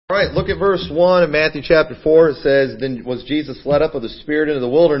All right, look at verse 1 of Matthew chapter 4. It says, Then was Jesus led up of the Spirit into the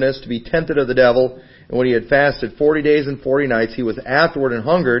wilderness to be tempted of the devil. And when he had fasted 40 days and 40 nights, he was afterward and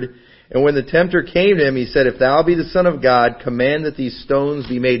hungered. And when the tempter came to him, he said, If thou be the Son of God, command that these stones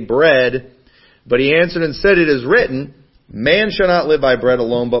be made bread. But he answered and said, It is written, Man shall not live by bread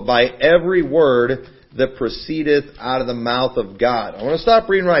alone, but by every word that proceedeth out of the mouth of God. I want to stop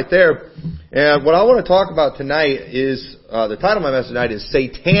reading right there. And what I want to talk about tonight is, the title of my message tonight is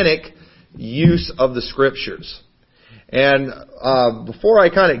Satanic Use of the Scriptures. And before I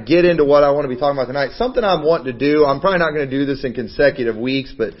kind of get into what I want to be talking about tonight, something I'm wanting to do, I'm probably not going to do this in consecutive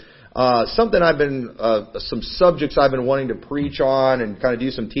weeks, but something some subjects I've been wanting to preach on and kind of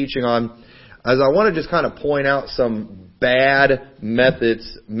do some teaching on, as I want to just kind of point out some bad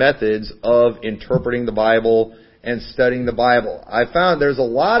methods of interpreting the Bible and studying the Bible. I found there's a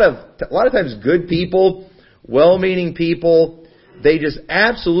lot of times good people, well-meaning people, they just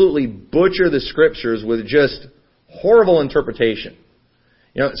absolutely butcher the Scriptures with just horrible interpretation.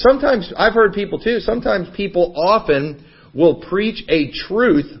 You know, sometimes, I've heard people too, sometimes people often will preach a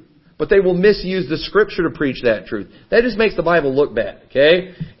truth, but they will misuse the Scripture to preach that truth. That just makes the Bible look bad,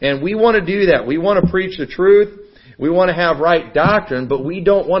 okay? And we want to do that. We want to preach the truth. We want to have right doctrine, but we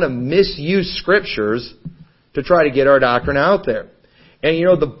don't want to misuse Scriptures to try to get our doctrine out there. And you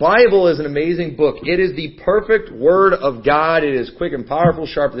know, the Bible is an amazing book. It is the perfect Word of God. It is quick and powerful,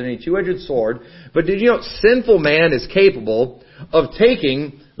 sharper than any two-edged sword. But did you know, sinful man is capable of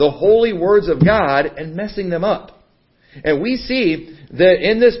taking the holy words of God and messing them up. And we see that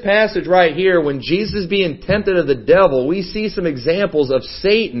in this passage right here, when Jesus is being tempted of the devil, we see some examples of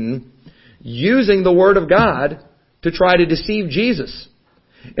Satan using the Word of God to try to deceive Jesus.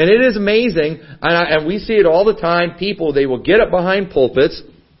 And it is amazing, and we see it all the time. People, they will get up behind pulpits,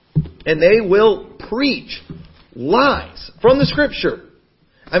 and they will preach lies from the Scripture.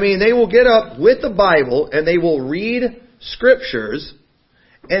 I mean, they will get up with the Bible, and they will read Scriptures,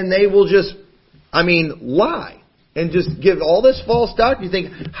 and they will just, lie. And just give all this false doctrine. You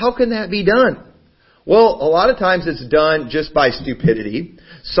think, how can that be done? Well, a lot of times it's done just by stupidity.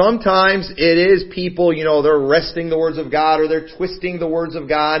 Sometimes it is people, they're wresting the words of God or they're twisting the words of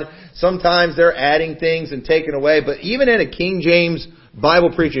God. Sometimes they're adding things and taking away. But even in a King James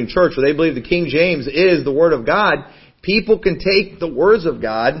Bible preaching church where they believe the King James is the Word of God, people can take the words of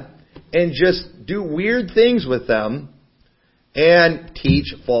God and just do weird things with them and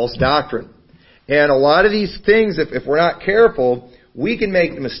teach false doctrine. And a lot of these things, if we're not careful, we can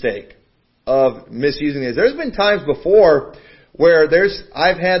make the mistake of misusing these. There's been times before where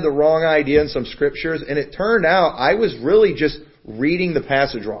I've had the wrong idea in some Scriptures, and it turned out I was really just reading the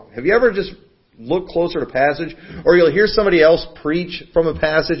passage wrong. Have you ever just looked closer to passage? Or you'll hear somebody else preach from a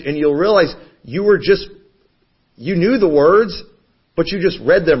passage, and you'll realize you knew the words, but you just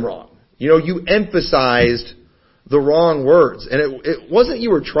read them wrong. You emphasized the wrong words. And it wasn't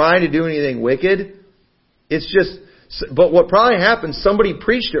you were trying to do anything wicked. But what probably happened, somebody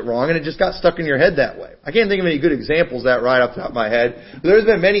preached it wrong and it just got stuck in your head that way. I can't think of any good examples of that right off the top of my head. But there's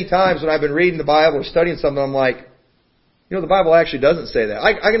been many times when I've been reading the Bible or studying something, I'm like, the Bible actually doesn't say that.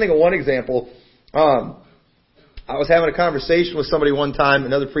 I can think of one example. I was having a conversation with somebody one time,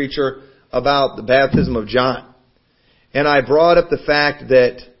 another preacher, about the baptism of John. And I brought up the fact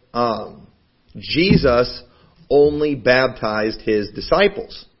that Jesus only baptized His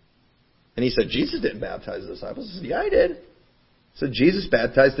disciples. And he said, Jesus didn't baptize His disciples. I said, yeah, I did. He said, Jesus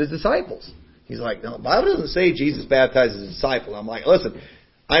baptized His disciples. He's like, no, the Bible doesn't say Jesus baptized His disciples. I'm like, listen,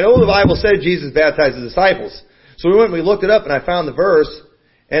 I know the Bible said Jesus baptized His disciples. So we went and we looked it up and I found the verse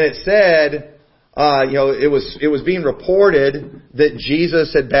and it said, it was being reported that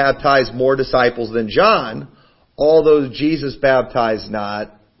Jesus had baptized more disciples than John, although Jesus baptized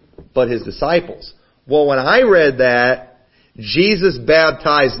not, but His disciples. Well, when I read that, Jesus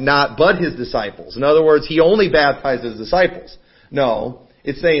baptized not but His disciples. In other words, He only baptized His disciples. No,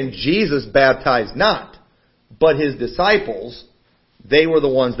 it's saying Jesus baptized not, but His disciples, they were the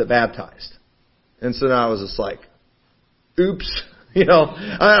ones that baptized. And so now I was just like, oops.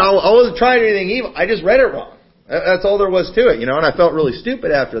 I wasn't trying to do anything evil. I just read it wrong. That's all there was to it, and I felt really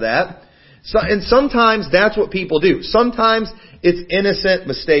stupid after that. And sometimes that's what people do. Sometimes it's innocent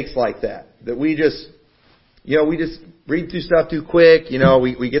mistakes like that we just read through stuff too quick.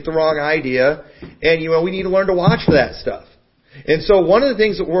 We get the wrong idea, and we need to learn to watch for that stuff. And so one of the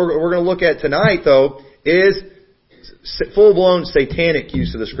things that we're going to look at tonight, though, is full-blown satanic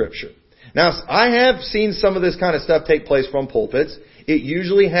use of the Scripture. Now, I have seen some of this kind of stuff take place from pulpits. It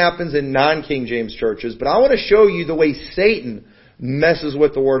usually happens in non-King James churches, but I want to show you the way Satan messes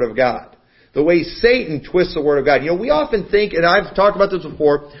with the Word of God. The way Satan twists the Word of God. We often think, and I've talked about this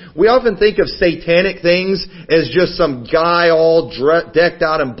before, we often think of satanic things as just some guy all decked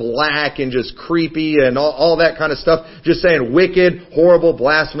out in black and just creepy and all that kind of stuff, just saying wicked, horrible,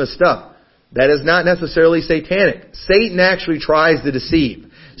 blasphemous stuff. That is not necessarily satanic. Satan actually tries to deceive.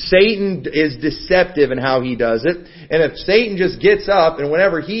 Satan is deceptive in how he does it. And if Satan just gets up and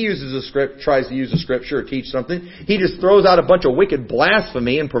whenever he tries to use a scripture or teach something, he just throws out a bunch of wicked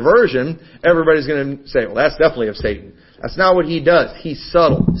blasphemy and perversion, everybody's going to say, well, that's definitely of Satan. That's not what he does. He's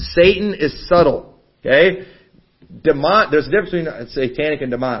subtle. Satan is subtle. Okay? There's a difference between satanic and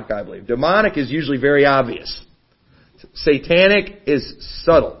demonic, I believe. Demonic is usually very obvious. Satanic is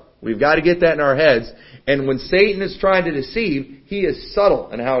subtle. We've got to get that in our heads. And when Satan is trying to deceive, he is subtle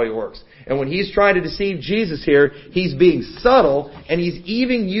in how he works. And when he's trying to deceive Jesus here, he's being subtle, and he's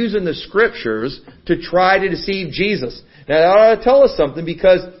even using the Scriptures to try to deceive Jesus. Now, that ought to tell us something,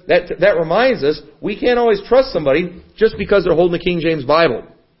 because that reminds us we can't always trust somebody just because they're holding the King James Bible.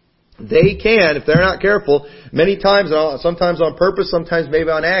 They can, if they're not careful, many times, sometimes on purpose, sometimes maybe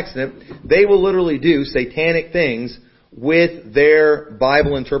on accident, they will literally do satanic things with their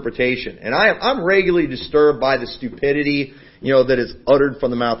Bible interpretation. And I'm regularly disturbed by the stupidity, that is uttered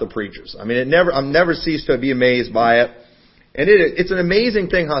from the mouth of preachers. I mean, I'm never ceased to be amazed by it. And it's an amazing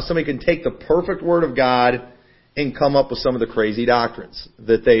thing how somebody can take the perfect Word of God and come up with some of the crazy doctrines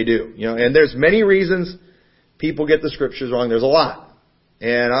that they do. And there's many reasons people get the Scriptures wrong. There's a lot.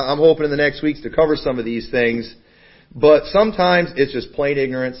 And I'm hoping in the next weeks to cover some of these things. But sometimes it's just plain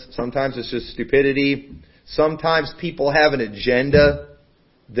ignorance. Sometimes it's just stupidity. Sometimes people have an agenda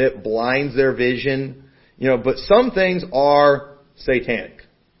that blinds their vision, but some things are satanic.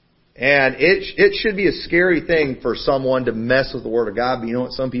 And it should be a scary thing for someone to mess with the Word of God, but you know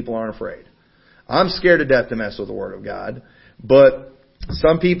what? Some people aren't afraid. I'm scared to death to mess with the Word of God, but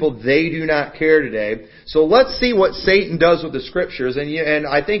some people, they do not care today. So let's see what Satan does with the Scriptures, and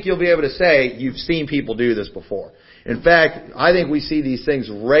I think you'll be able to say you've seen people do this before. In fact, I think we see these things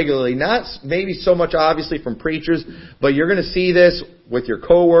regularly, not maybe so much obviously from preachers, but you're going to see this with your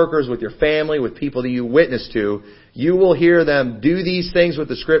coworkers, with your family, with people that you witness to. You will hear them do these things with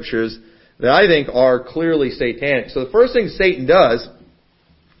the Scriptures that I think are clearly satanic. So the first thing Satan does,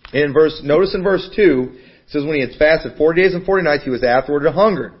 notice in verse 2, it says, when he had fasted 40 days and 40 nights, he was afterward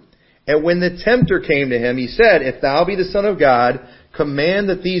hungered. And when the tempter came to him, he said, if thou be the Son of God, command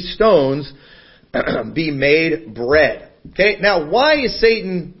that these stones be made bread. Okay, now why is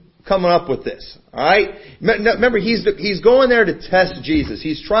Satan coming up with this? Alright? Remember, he's going there to test Jesus.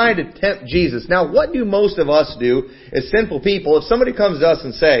 He's trying to tempt Jesus. Now, what do most of us do as sinful people? If somebody comes to us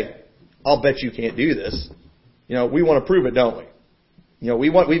and say, I'll bet you can't do this. We want to prove it, don't we?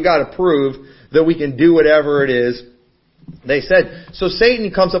 We've got to prove that we can do whatever it is they said. So Satan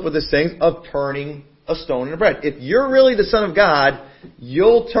comes up with this thing of turning a stone into bread. If you're really the Son of God,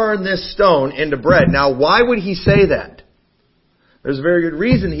 you'll turn this stone into bread. Now, why would he say that? There's a very good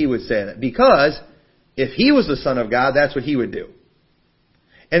reason he would say that. Because if he was the Son of God, that's what he would do.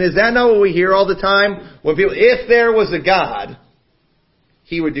 And is that not what we hear all the time? When people, if there was a God,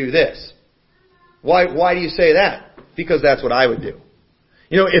 he would do this. Why do you say that? Because that's what I would do.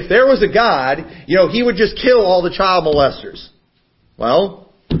 If there was a God, he would just kill all the child molesters.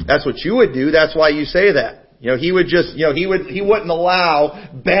 Well, that's what you would do. That's why you say that. He would just, he wouldn't allow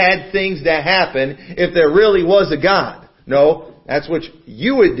bad things to happen if there really was a God. No, that's what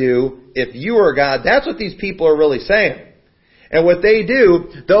you would do if you were a God. That's what these people are really saying. And what they do,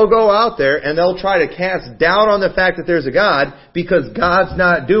 they'll go out there and they'll try to cast doubt on the fact that there's a God because God's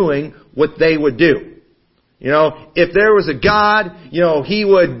not doing what they would do. If there was a God, he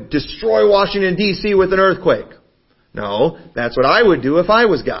would destroy Washington, D.C. with an earthquake. No, that's what I would do if I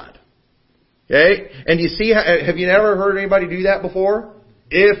was God. Okay? And you see, have you never heard anybody do that before?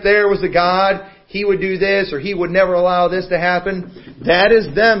 If there was a God, he would do this, or he would never allow this to happen. That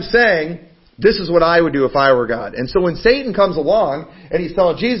is them saying, this is what I would do if I were God. And so when Satan comes along, and he's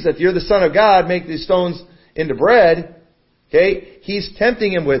telling Jesus, if you're the Son of God, make these stones into bread, okay, he's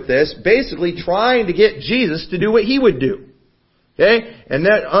tempting him with this, basically trying to get Jesus to do what he would do. Okay? And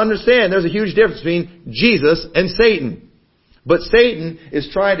understand, there's a huge difference between Jesus and Satan. But Satan is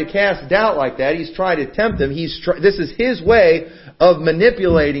trying to cast doubt like that. He's trying to tempt him. This is his way of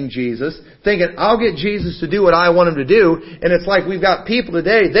manipulating Jesus, thinking, I'll get Jesus to do what I want him to do. And it's like we've got people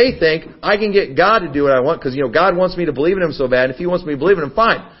today, they think, I can get God to do what I want because, God wants me to believe in him so bad. If he wants me to believe in him,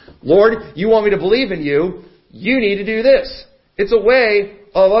 fine. Lord, you want me to believe in you, you need to do this. It's a way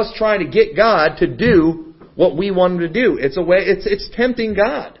of us trying to get God to do what we want him to do. It's a way, it's tempting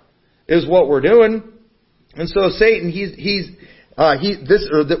God is what we're doing. And so Satan, he's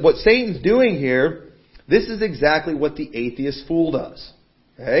what Satan's doing here, this is exactly what the atheist fool does.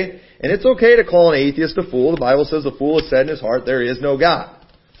 Okay? And it's okay to call an atheist a fool. The Bible says the fool has said in his heart, there is no God.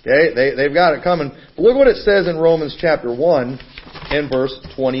 Okay? They've got it coming. But look what it says in Romans chapter 1 and verse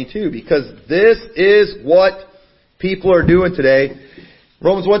 22. Because this is what people are doing today.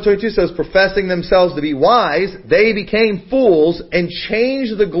 Romans 1:22 says, professing themselves to be wise, they became fools and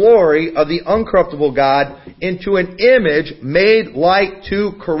changed the glory of the uncorruptible God into an image made like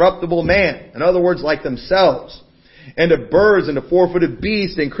to corruptible man. In other words, like themselves. And to birds and to four-footed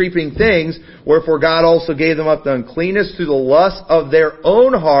beasts and creeping things, wherefore God also gave them up to uncleanness through the lust of their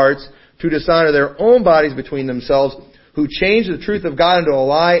own hearts, to dishonor their own bodies between themselves, who changed the truth of God into a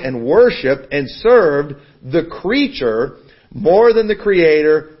lie and worshipped and served the creature more than the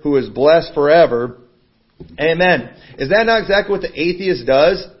Creator, who is blessed forever. Amen. Is that not exactly what the atheist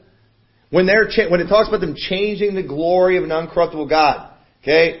does? When it talks about them changing the glory of an uncorruptible God,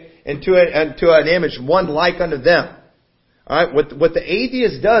 okay, into an image, one like unto them. Alright, what the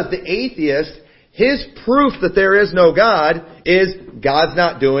atheist does, the atheist, his proof that there is no God is God's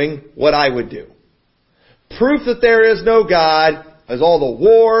not doing what I would do. Proof that there is no God is all the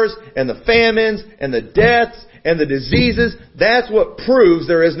wars and the famines and the deaths and the diseases. That's what proves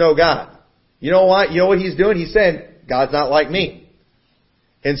there is no God. You know what? You know what he's doing? He's saying, God's not like me.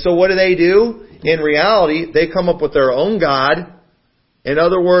 And so what do? In reality, they come up with their own God. In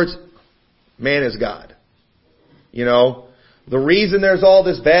other words, man is God. You know, the reason there's all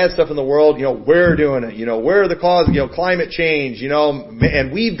this bad stuff in the world, you know, we're doing it. You know, we're the cause, you know, climate change, you know,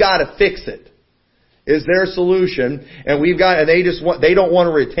 and we've got to fix it. Is their solution. And they don't want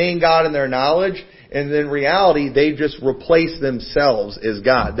to retain God in their knowledge. And in reality, they just replace themselves as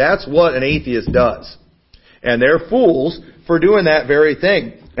God. That's what an atheist does. And they're fools for doing that very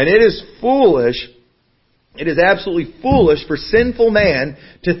thing. And it is foolish. It is absolutely foolish for sinful man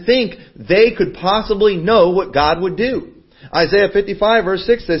to think they could possibly know what God would do. Isaiah 55 verse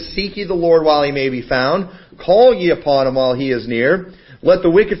 6 says, seek ye the Lord while he may be found. Call ye upon him while he is near. Let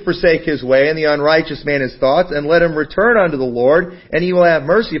the wicked forsake his way, and the unrighteous man his thoughts, and let him return unto the Lord, and he will have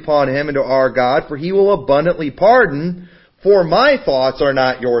mercy upon him and to our God, for he will abundantly pardon. For my thoughts are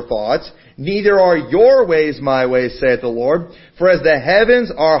not your thoughts, neither are your ways my ways, saith the Lord. For as the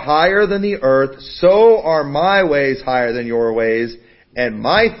heavens are higher than the earth, so are my ways higher than your ways, and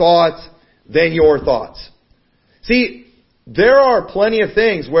my thoughts than your thoughts. See, there are plenty of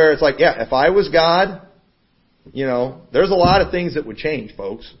things where it's like, yeah, if I was God, you know, there's a lot of things that would change,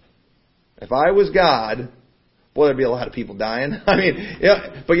 folks. If I was God, boy, there'd be a lot of people dying. I mean,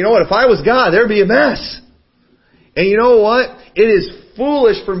 yeah, but you know what? If I was God, there'd be a mess. And you know what? It is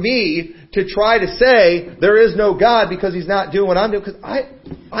foolish for me to try to say there is no God because He's not doing what I'm doing, because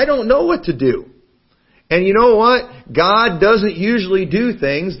I don't know what to do. And you know what? God doesn't usually do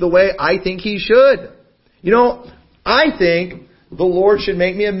things the way I think He should. You know, I think the Lord should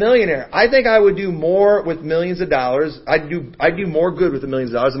make me a millionaire. I think I would do more with millions of dollars. I'd do more good with the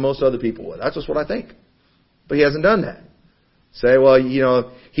millions of dollars than most other people would. That's just what I think. But He hasn't done that. Say, well, you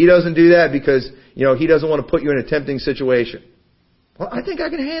know, He doesn't do that because, you know, He doesn't want to put you in a tempting situation. Well, I think I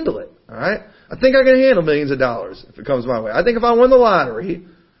can handle it. All right? I think I can handle millions of dollars if it comes my way. I think if I won the lottery,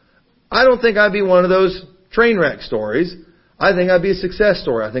 I don't think I'd be one of those train wreck stories. I think I'd be a success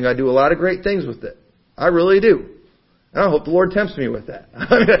story. I think I'd do a lot of great things with it. I really do. And I hope the Lord tempts me with that.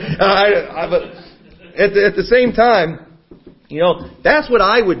 But at the same time, you know, that's what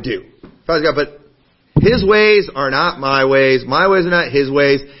I would do if I was God. But His ways are not my ways. My ways are not His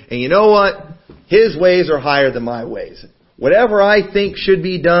ways. And you know what? His ways are higher than my ways. Whatever I think should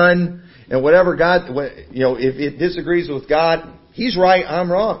be done, and whatever God, you know, if it disagrees with God, He's right,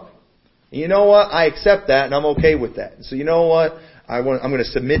 I'm wrong. And you know what? I accept that, and I'm okay with that. So you know what? I'm going to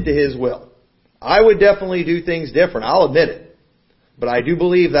submit to His will. I would definitely do things different. I'll admit it. But I do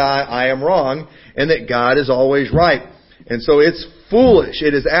believe that I am wrong and that God is always right. And so it's foolish.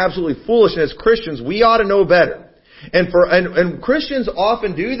 It is absolutely foolish. And as Christians, we ought to know better. And Christians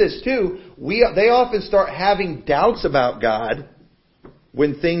often do this too. They often start having doubts about God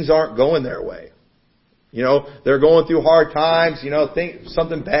when things aren't going their way. You know, they're going through hard times. You know,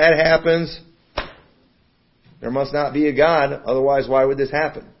 something bad happens. There must not be a God. Otherwise, why would this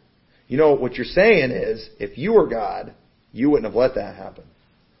happen? You know, what you're saying is, if you were God, you wouldn't have let that happen.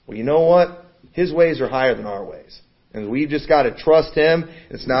 Well, you know what? His ways are higher than our ways. And we've just got to trust Him.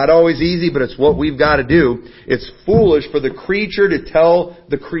 It's not always easy, but it's what we've got to do. It's foolish for the creature to tell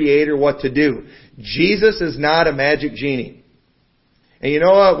the Creator what to do. Jesus is not a magic genie. And you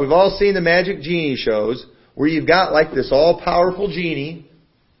know what? We've all seen the magic genie shows where you've got like this all-powerful genie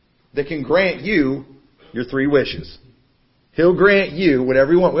that can grant you your 3 wishes. He'll grant you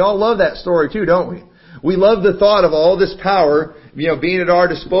whatever you want. We all love that story too, don't we? We love the thought of all this power, being at our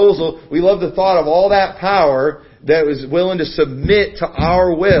disposal. We love the thought of all that power that was willing to submit to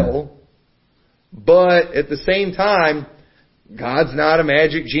our will. But at the same time, God's not a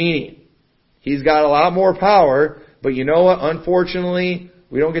magic genie. He's got a lot more power. But you know what? Unfortunately,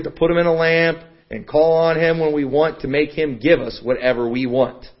 we don't get to put Him in a lamp and call on Him when we want to make Him give us whatever we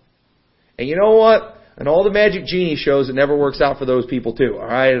want. And you know what? And all the magic genie shows, it never works out for those people too. All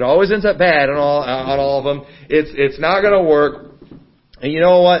right, it always ends up bad on all of them. It's not going to work. And you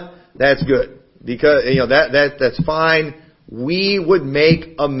know what? That's good, because that's fine. We would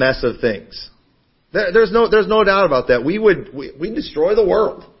make a mess of things. There's no doubt about that. We'd destroy the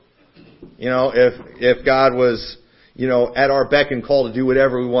world. If God was at our beck and call to do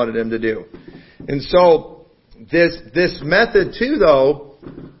whatever we wanted Him to do. And so this method too, though.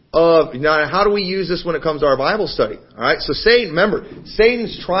 Now, how do we use this when it comes to our Bible study? All right, so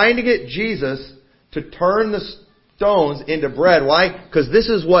Satan's trying to get Jesus to turn the stones into bread. Why? Because this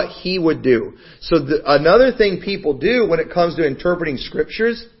is what he would do. So another thing people do when it comes to interpreting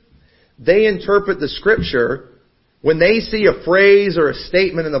scriptures, they interpret the scripture when they see a phrase or a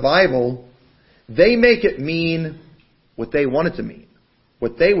statement in the Bible, they make it mean what they want it to mean,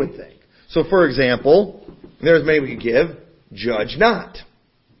 what they would think. So, for example, there's many we could give: judge not.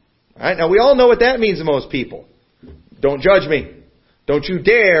 All right, now we all know what that means to most people. Don't judge me. Don't you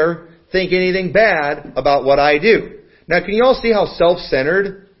dare think anything bad about what I do. Now, can you all see how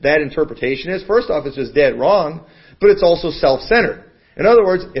self-centered that interpretation is? First off, it's just dead wrong, but it's also self-centered. In other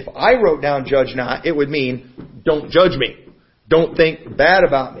words, if I wrote down judge not, it would mean don't judge me. Don't think bad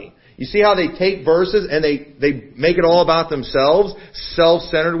about me. You see how they take verses and they make it all about themselves,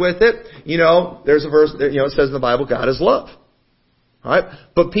 self-centered with it? There's a verse, it says in the Bible, God is love. Alright?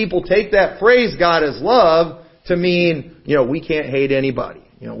 But people take that phrase, God is love, to mean, we can't hate anybody.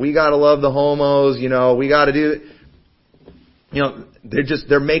 We gotta love the homos, we gotta do it.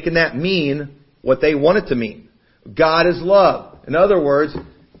 They're making that mean what they want it to mean. God is love. In other words,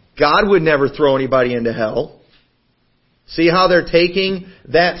 God would never throw anybody into hell. See how they're taking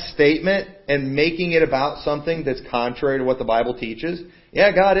that statement and making it about something that's contrary to what the Bible teaches?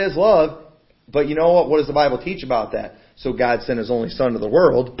 Yeah, God is love, but you know what? What does the Bible teach about that? So God sent His only Son to the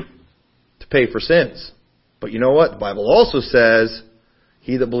world to pay for sins. But you know what? The Bible also says,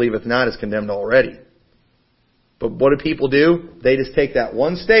 he that believeth not is condemned already. But what do people do? They just take that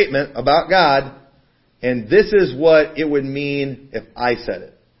one statement about God, and this is what it would mean if I said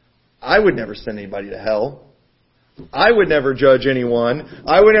it. I would never send anybody to hell. I would never judge anyone.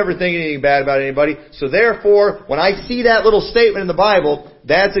 I would never think anything bad about anybody. So therefore, when I see that little statement in the Bible,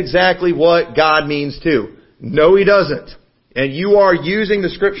 that's exactly what God means too. No, He doesn't. And you are using the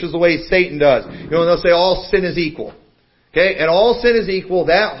Scriptures the way Satan does. They'll say all sin is equal. Okay? And all sin is equal.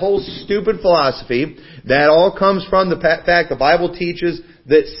 That whole stupid philosophy, that all comes from the fact the Bible teaches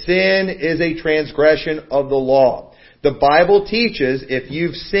that sin is a transgression of the law. The Bible teaches if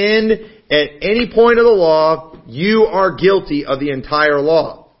you've sinned at any point of the law, you are guilty of the entire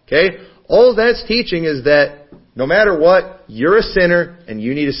law. Okay? All that's teaching is that no matter what, you're a sinner and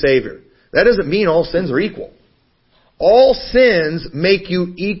you need a Savior. That doesn't mean all sins are equal. All sins make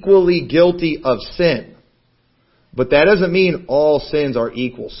you equally guilty of sin. But that doesn't mean all sins are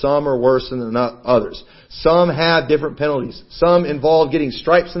equal. Some are worse than others. Some have different penalties. Some involve getting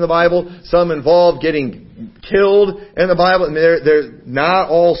stripes in the Bible. Some involve getting killed in the Bible. I mean, they're not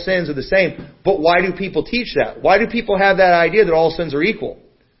all sins are the same. But why do people teach that? Why do people have that idea that all sins are equal?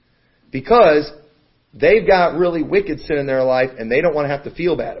 Because they've got really wicked sin in their life and they don't want to have to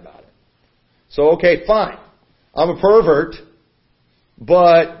feel bad about it. So, okay, fine. I'm a pervert,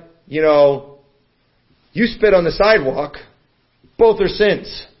 but, you spit on the sidewalk. Both are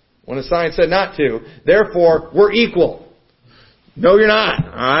sins. When the sign said not to. Therefore, we're equal. No, you're not.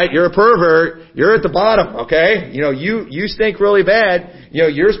 Alright? You're a pervert. You're at the bottom, okay? You stink really bad.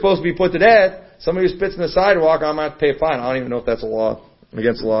 You're supposed to be put to death. Somebody who spits in the sidewalk, I'm going to have to pay a fine. I don't even know if that's a law.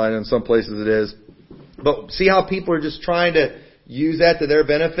 Against the law, and in some places it is. But see how people are just trying to use that to their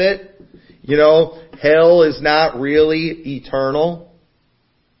benefit? Hell is not really eternal.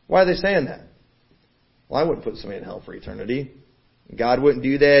 Why are they saying that? Well, I wouldn't put somebody in hell for eternity. God wouldn't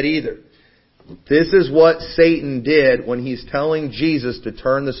do that either. This is what Satan did when he's telling Jesus to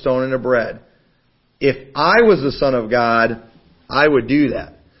turn the stone into bread. If I was the Son of God, I would do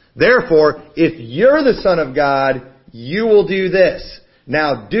that. Therefore, if you're the Son of God, you will do this.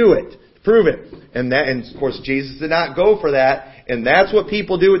 Now do it. Prove it. And of course, Jesus did not go for that. And that's what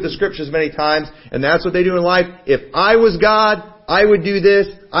people do with the Scriptures many times. And that's what they do in life. If I was God, I would do this.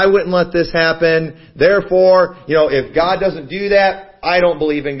 I wouldn't let this happen. Therefore, if God doesn't do that, I don't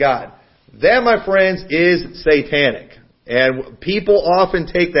believe in God. That, my friends, is satanic. And people often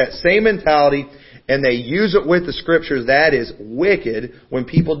take that same mentality and they use it with the Scriptures. That is wicked when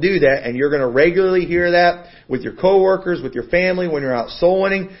people do that. And you're going to regularly hear that with your coworkers, with your family, when you're out soul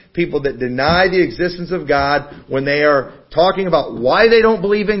winning. People that deny the existence of God, when they are talking about why they don't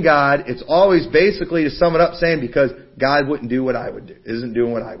believe in God, it's always basically, to sum it up, saying because God wouldn't do what I would do, isn't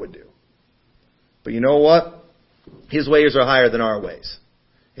doing what I would do. But you know what? His ways are higher than our ways.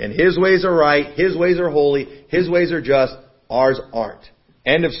 And His ways are right. His ways are holy. His ways are just. Ours aren't.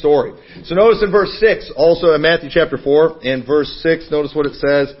 End of story. So notice in verse 6, also in Matthew chapter 4, in verse 6, notice what it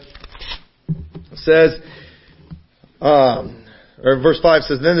says. It says, or verse 5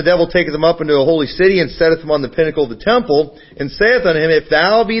 says, Then the devil taketh him up into the holy city, and setteth him on the pinnacle of the temple, and saith unto him, If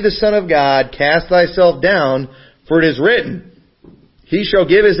thou be the Son of God, cast thyself down, for it is written, He shall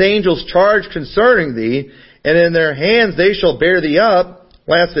give His angels charge concerning thee, and in their hands they shall bear thee up,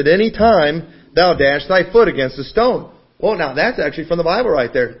 lest at any time thou dash thy foot against a stone. Well, now that's actually from the Bible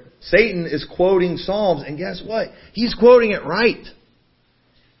right there. Satan is quoting Psalms, and guess what? He's quoting it right.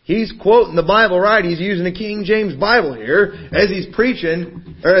 He's quoting the Bible right. He's using the King James Bible here as he's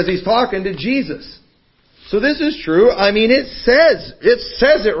preaching, or as he's talking to Jesus. So this is true. I mean, it says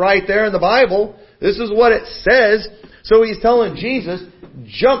it right there in the Bible. This is what it says. So he's telling Jesus,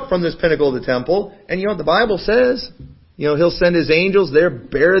 jump from this pinnacle of the temple. And you know what the Bible says? He'll send His angels there,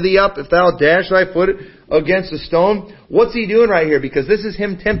 bear thee up if thou dash thy foot against a stone. What's He doing right here? Because this is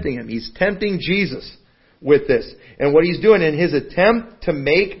Him tempting Him. He's tempting Jesus with this. And what He's doing in His attempt to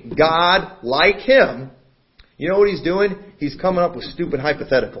make God like Him, you know what He's doing? He's coming up with stupid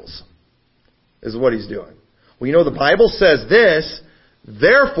hypotheticals. Is what He's doing. Well, the Bible says this,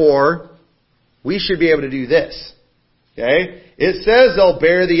 therefore, we should be able to do this. Okay? It says they'll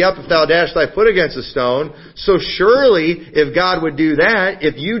bear thee up if thou dash thy foot against a stone. So surely, if God would do that,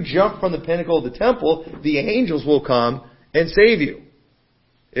 if you jump from the pinnacle of the temple, the angels will come and save you.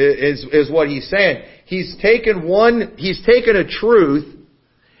 Is what He's saying. He's taken a truth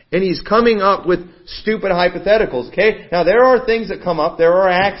and He's coming up with stupid hypotheticals. Okay? Now there are things that come up. There are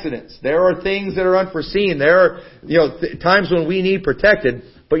accidents. There are things that are unforeseen. There are, times when we need protected.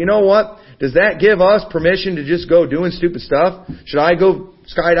 But you know what? Does that give us permission to just go doing stupid stuff? Should I go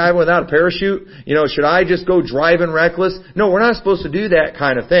skydiving without a parachute? Should I just go driving reckless? No, we're not supposed to do that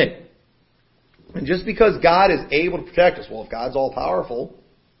kind of thing. And just because God is able to protect us, well, if God's all powerful,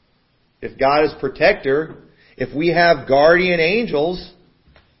 if God is protector, if we have guardian angels,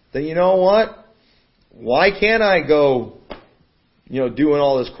 then you know what? Why can't I go, doing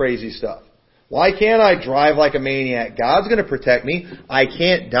all this crazy stuff? Why can't I drive like a maniac? God's going to protect me. I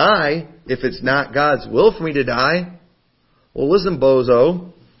can't die if it's not God's will for me to die. Well, listen,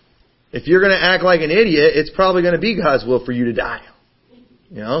 bozo. If you're going to act like an idiot, it's probably going to be God's will for you to die.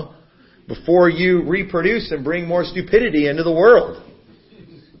 Before you reproduce and bring more stupidity into the world.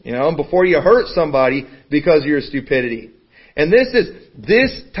 Before you hurt somebody because of your stupidity. And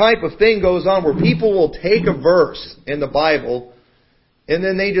this type of thing goes on where people will take a verse in the Bible and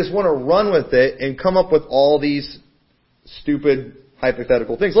then they just want to run with it and come up with all these stupid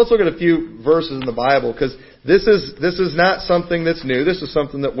hypothetical things. Let's look at a few verses in the Bible, because this is not something that's new. This is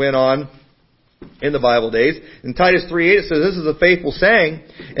something that went on in the Bible days. In Titus 3:8 it says, This is a faithful saying,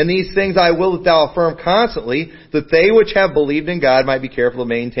 and these things I will that thou affirm constantly, that they which have believed in God might be careful to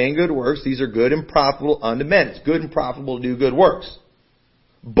maintain good works. These are good and profitable unto men. It's good and profitable to do good works.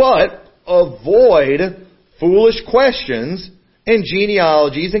 But avoid foolish questions and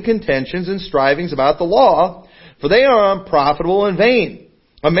genealogies and contentions and strivings about the law, for they are unprofitable and vain.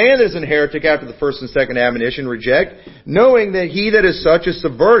 A man that is an heretic after the first and second admonition reject, knowing that he that is such is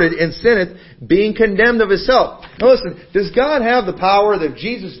subverted and sinneth, being condemned of himself. Now listen, does God have the power that if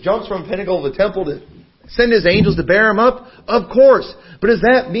Jesus jumps from the pinnacle of the temple to send His angels to bear him up? Of course. But does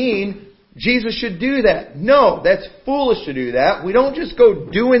that mean Jesus should do that? No, that's foolish to do that. We don't just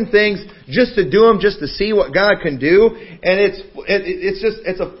go doing things just to do them, just to see what God can do. And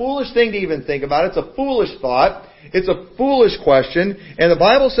it's a foolish thing to even think about. It's a foolish thought. It's a foolish question. And the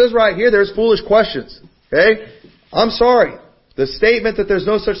Bible says right here there's foolish questions. Okay? I'm sorry. The statement that there's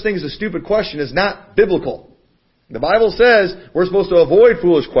no such thing as a stupid question is not biblical. The Bible says we're supposed to avoid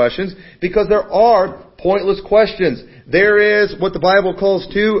foolish questions because there are pointless questions. There is what the Bible calls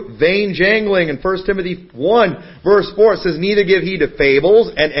too vain jangling. In 1 Timothy 1 verse 4 it says, Neither give heed to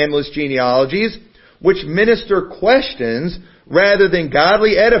fables and endless genealogies, which minister questions rather than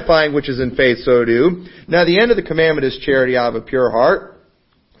godly edifying, which is in faith so do. Now the end of the commandment is charity out of a pure heart.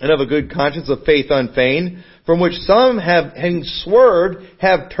 and of a good conscience of faith unfeigned, from which some having swerved,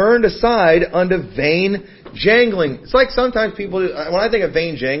 have turned aside unto vain jangling. It's like sometimes people, when I think of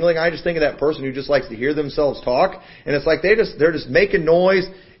vain jangling, I just think of that person who just likes to hear themselves talk, and it's like they're just making noise.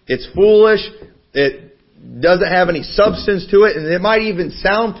 It's foolish. It doesn't have any substance to it, and it might even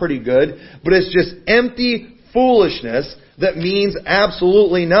sound pretty good, but it's just empty foolishness that means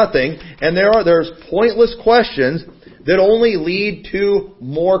absolutely nothing. And there's pointless questions that only lead to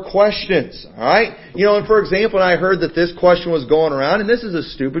more questions. Alright? And for example, I heard that this question was going around, and this is a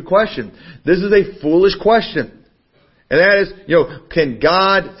stupid question. This is a foolish question. And that is, can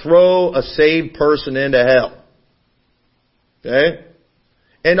God throw a saved person into hell? Okay?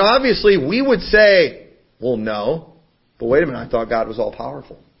 And obviously we would say, well, no. But wait a minute, I thought God was all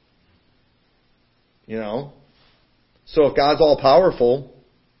powerful. So if God's all powerful,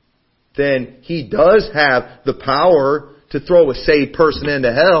 then He does have the power to throw a saved person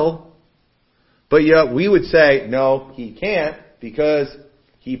into hell. But yet we would say, no, He can't, because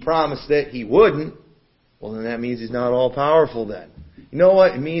He promised that He wouldn't. Well, then that means He's not all powerful then. You know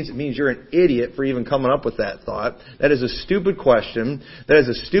what it means? It means you're an idiot for even coming up with that thought. That is a stupid question. That is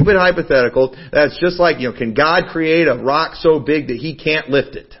a stupid hypothetical. That's just like, can God create a rock so big that He can't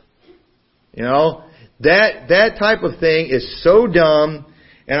lift it? That type of thing is so dumb.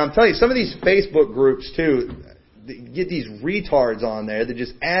 And I'm telling you, some of these Facebook groups too, get these retards on there that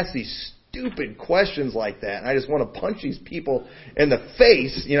just ask these stupid questions like that. And I just want to punch these people in the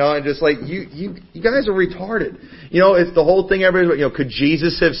face, and just like, you guys are retarded. It's the whole thing, everybody, could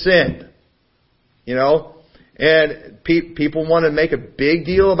Jesus have sinned? And people want to make a big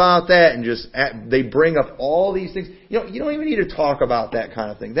deal about that, and they bring up all these things. You don't even need to talk about that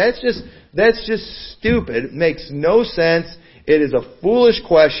kind of thing. That's just stupid. It makes no sense. It is a foolish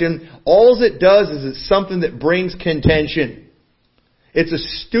question. All it does is it's something that brings contention. It's a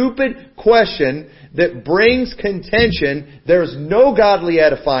stupid question that brings contention. There's no godly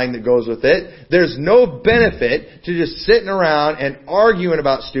edifying that goes with it. There's no benefit to just sitting around and arguing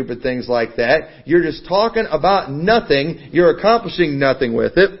about stupid things like that. You're just talking about nothing. You're accomplishing nothing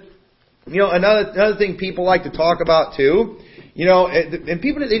with it. Another thing people like to talk about too, and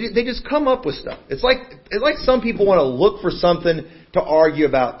people, they just come up with stuff. It's like some people want to look for something to argue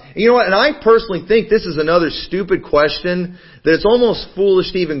about. And you know what? And I personally think this is another stupid question that it's almost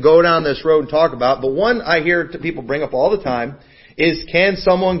foolish to even go down this road and talk about. But one I hear people bring up all the time is, can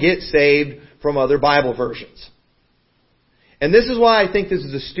someone get saved from other Bible versions? And this is why I think this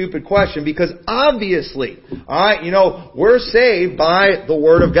is a stupid question, because obviously, we're saved by the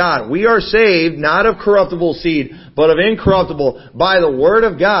Word of God. We are saved not of corruptible seed, but of incorruptible by the Word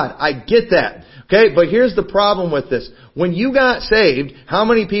of God. I get that. Okay, but here's the problem with this. When you got saved, how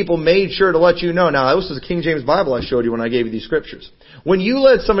many people made sure to let you know? Now, this is a King James Bible I showed you when I gave you these scriptures. When you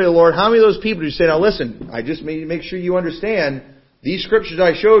led somebody to the Lord, how many of those people did you say, now listen, I just made you make sure you understand, these scriptures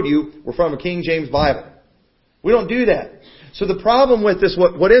I showed you were from a King James Bible. We don't do that. So the problem with this,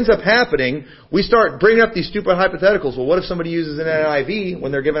 what ends up happening, we start bringing up these stupid hypotheticals. Well, what if somebody uses an NIV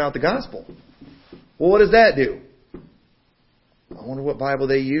when they're giving out the gospel? Well, what does that do? I wonder what Bible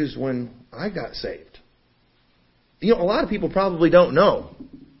they used when I got saved. A lot of people probably don't know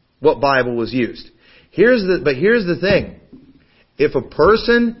what Bible was used. But here's the thing. If a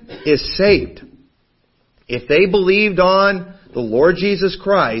person is saved, if they believed on the Lord Jesus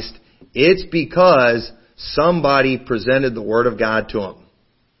Christ, it's because somebody presented the Word of God to them.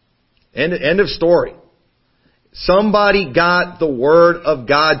 End of story. Somebody got the Word of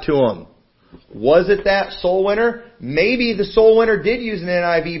God to them. Was it that soul winner? Maybe the soul winner did use an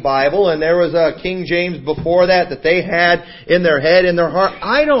NIV Bible, and there was a King James before that they had in their head, in their heart.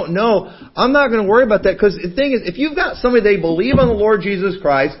 I don't know. I'm not going to worry about that, because the thing is, if you've got somebody, they believe on the Lord Jesus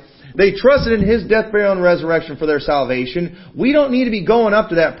Christ, they trusted in His death, burial, and resurrection for their salvation, we don't need to be going up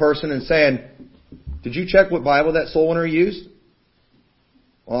to that person and saying, did you check what Bible that soul winner used?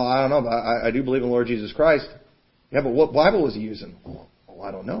 Well, I don't know, but I do believe in the Lord Jesus Christ. Yeah, but what Bible was he using? Oh, I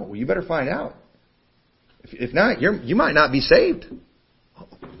don't know. Well, you better find out. If not, you might not be saved. Oh,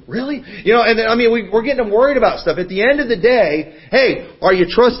 really? We're getting them worried about stuff. At the end of the day, hey, are you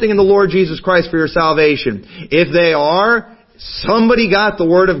trusting in the Lord Jesus Christ for your salvation? If they are, somebody got the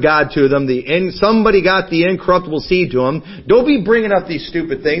Word of God to them. Somebody got the incorruptible seed to them. Don't be bringing up these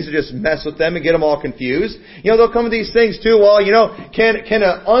stupid things to just mess with them and get them all confused. They'll come with these things too. Well, can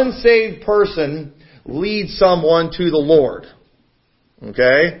an unsaved person lead someone to the Lord?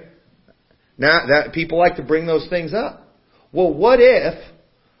 Okay? Now, that people like to bring those things up. Well, what if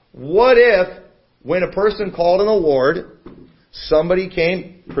when a person called on the Lord, Somebody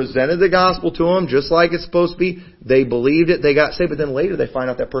came, presented the gospel to them just like it's supposed to be. They believed it. They got saved. But then later they find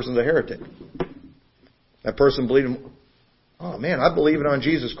out that person's a heretic. That person believed, oh man, I believed on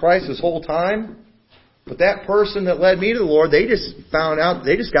Jesus Christ this whole time. But that person that led me to the Lord, they just found out,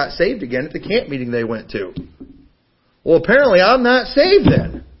 they just got saved again at the camp meeting they went to. Well, apparently I'm not saved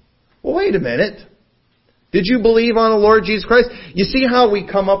then. Well, wait a minute. Did you believe on the Lord Jesus Christ? You see how we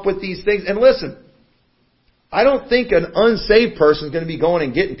come up with these things? And listen, I don't think an unsaved person is going to be going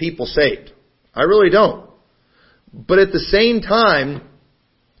and getting people saved. I really don't. But at the same time,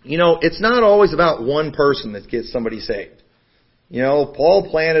 it's not always about one person that gets somebody saved. Paul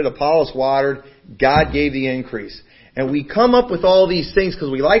planted, Apollos watered, God gave the increase. And we come up with all these things because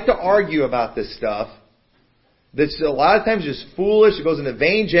we like to argue about this stuff. That's a lot of times just foolish. It goes into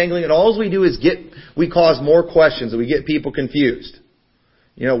vain jangling, and all we do is we cause more questions and we get people confused.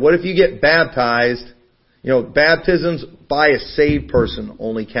 What if you get baptized? Baptisms by a saved person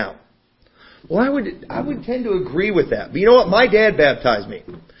only count. Well, I would tend to agree with that. But you know what? My dad baptized me.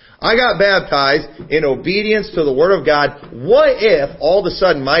 I got baptized in obedience to the Word of God. What if all of a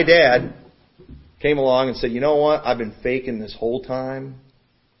sudden my dad came along and said, you know what? I've been faking this whole time.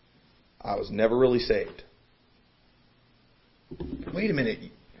 I was never really saved. Wait a minute.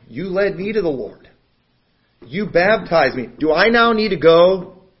 You led me to the Lord. You baptized me. Do I now need to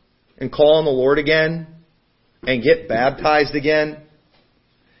go and call on the Lord again and get baptized again?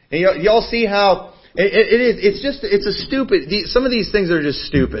 And y'all see how it's a stupid, some of these things are just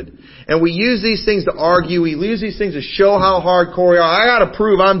stupid. And we use these things to argue. We use these things to show how hardcore we are. I gotta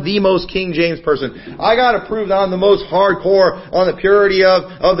prove I'm the most King James person. I gotta prove that I'm the most hardcore on the purity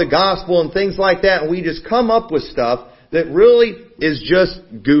of the gospel and things like that. And we just come up with stuff that really is just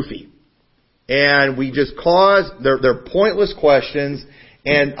goofy. And we just they're pointless questions.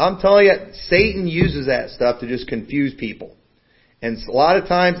 And I'm telling you, Satan uses that stuff to just confuse people. And a lot of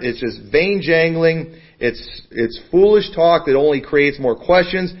times it's just vain jangling. It's foolish talk that only creates more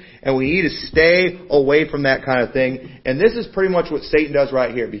questions. And we need to stay away from that kind of thing. And this is pretty much what Satan does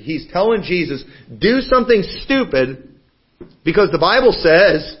right here. He's telling Jesus, do something stupid because the Bible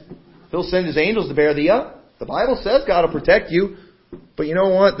says He'll send His angels to bear thee up. The Bible says God will protect you. But you know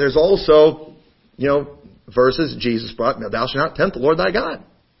what? There's also, verses Jesus brought, thou shalt not tempt the Lord thy God.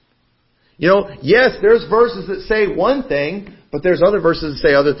 Yes, there's verses that say one thing, but there's other verses that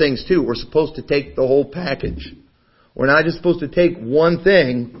say other things too. We're supposed to take the whole package. We're not just supposed to take one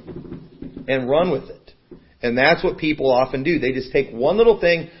thing and run with it. And that's what people often do. They just take one little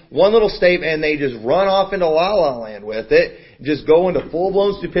thing, one little statement, and they just run off into la-la land with it. Just go into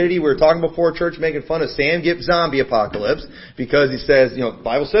full-blown stupidity. We were talking before church making fun of Sam Gipp's zombie apocalypse because he says, the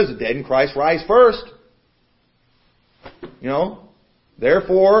Bible says the dead in Christ rise first.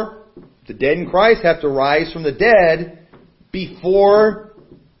 Therefore, the dead in Christ have to rise from the dead before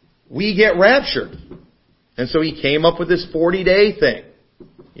we get raptured. And so he came up with this 40-day thing.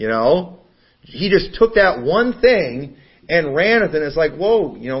 He just took that one thing and ran with it. And it's like,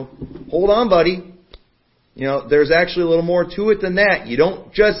 whoa, hold on, buddy. There's actually a little more to it than that. You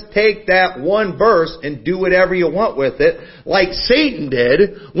don't just take that one verse and do whatever you want with it, like Satan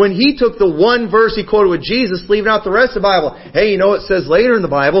did when he took the one verse he quoted with Jesus, leaving out the rest of the Bible. Hey, it says later in the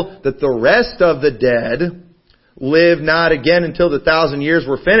Bible that the rest of the dead live not again until the 1,000 years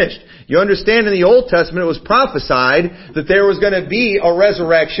were finished. You understand in the Old Testament it was prophesied that there was going to be a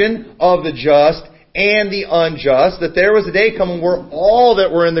resurrection of the just and the unjust, that there was a day coming where all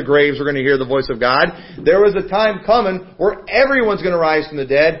that were in the graves were going to hear the voice of God. There was a time coming where everyone's going to rise from the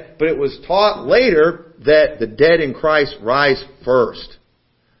dead, but it was taught later that the dead in Christ rise first.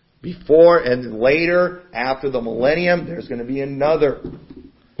 Before and later, after the millennium, there's going to be another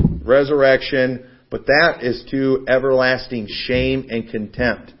resurrection, but that is to everlasting shame and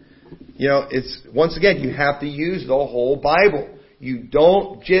contempt. Once again, you have to use the whole Bible. You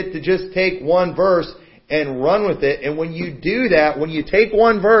don't get to just take one verse and run with it. And when you do that, when you take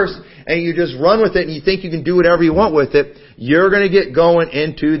one verse and you just run with it and you think you can do whatever you want with it, you're going to get going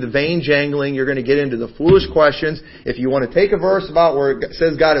into the vain jangling. You're going to get into the foolish questions. If you want to take a verse about where it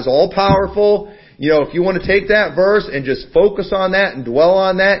says God is all powerful, if you want to take that verse and just focus on that and dwell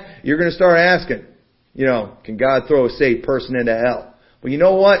on that, you're going to start asking, can God throw a saved person into hell? Well, you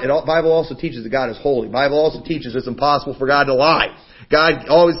know what? The Bible also teaches that God is holy. The Bible also teaches it's impossible for God to lie. God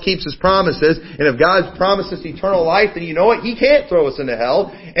always keeps His promises. And if God's promised us eternal life, then you know what? He can't throw us into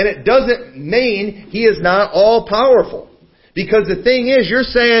hell. And it doesn't mean He is not all powerful. Because the thing is, you're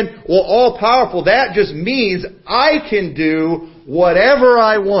saying, well, all powerful, that just means I can do whatever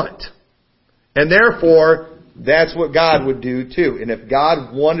I want. And therefore, that's what God would do too. And if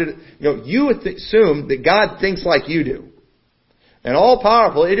God wanted, you would assume that God thinks like you do. And all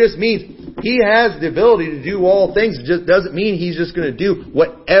powerful, it just means He has the ability to do all things. It just doesn't mean He's just going to do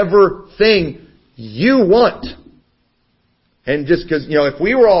whatever thing you want. And just because, if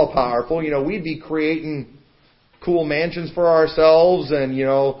we were all powerful, we'd be creating cool mansions for ourselves and,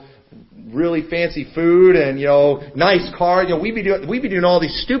 really fancy food and, nice car. We'd be doing all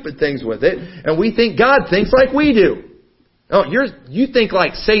these stupid things with it. And we think God thinks like we do. No, you think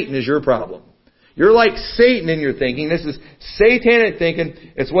like Satan is your problem. You're like Satan in your thinking. This is satanic thinking.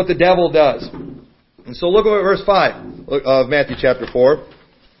 It's what the devil does. And so look at verse 5 of Matthew chapter 4. It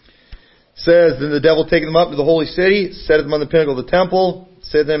says, Then the devil taking them up to the holy city, set them on the pinnacle of the temple,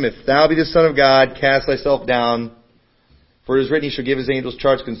 said to them, If thou be the Son of God, cast thyself down. For it is written, He shall give His angels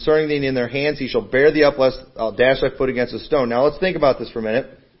charge concerning thee, and in their hands He shall bear thee up, lest thou dash thy foot against a stone. Now let's think about this for a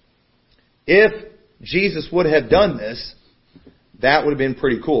minute. If Jesus would have done this, that would have been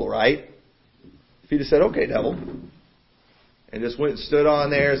pretty cool, right? If He'd have said, okay, devil, and just went and stood on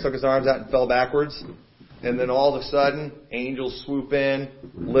there, stuck His arms out and fell backwards, and then all of a sudden, angels swoop in,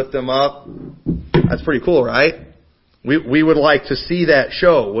 lift Him up. That's pretty cool, right? We would like to see that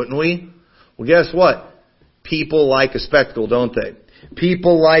show, wouldn't we? Well, guess what? People like a spectacle, don't they?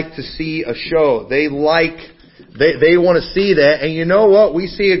 People like to see a show. They want to see that. And you know what? We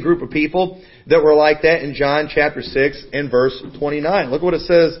see a group of people that were like that in John chapter 6 and verse 29. Look what it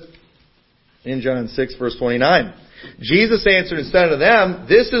says in John 6 verse 29. Jesus answered and said unto them,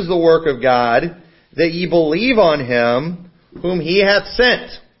 This is the work of God, that ye believe on Him whom He hath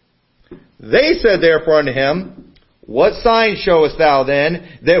sent. They said therefore unto Him, What sign showest thou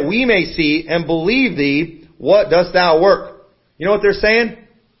then, that we may see and believe thee? What dost thou work? You know what they're saying?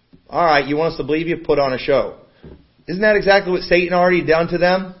 All right, you want us to believe you? Put on a show. Isn't that exactly what Satan already done to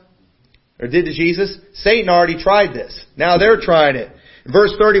them? Or did to Jesus? Satan already tried this. Now they're trying it. In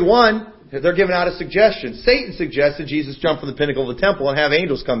verse 31, they're giving out a suggestion. Satan suggested Jesus jump from the pinnacle of the temple and have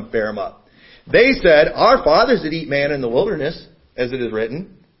angels come bear Him up. They said, Our fathers did eat manna in the wilderness, as it is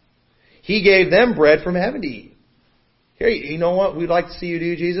written. He gave them bread from heaven to eat. Here, you know what we'd like to see you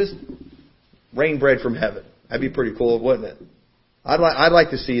do, Jesus? Rain bread from heaven. That'd be pretty cool, wouldn't it? I'd like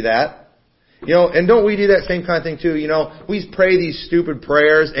to see that. And don't we do that same kind of thing too? We pray these stupid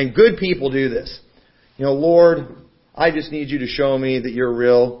prayers, and good people do this. Lord, I just need you to show me that you're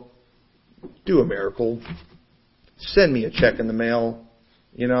real. Do a miracle. Send me a check in the mail.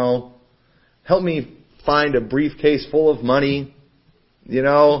 Help me find a briefcase full of money.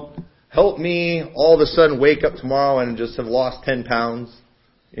 Help me all of a sudden wake up tomorrow and just have lost 10 pounds.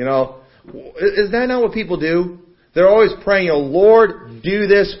 Is that not what people do? They're always praying, Lord, do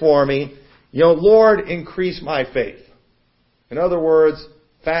this for me. Lord, increase my faith. In other words,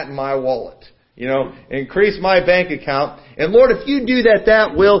 fatten my wallet. Increase my bank account. And Lord, if you do that,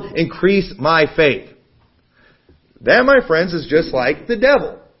 that will increase my faith. That, my friends, is just like the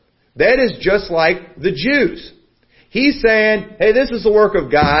devil. That is just like the Jews. He's saying, hey, this is the work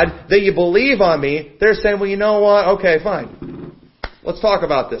of God, that you believe on me. They're saying, well, you know what? Okay, fine. Let's talk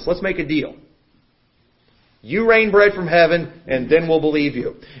about this. Let's make a deal. You rain bread from heaven, and then we'll believe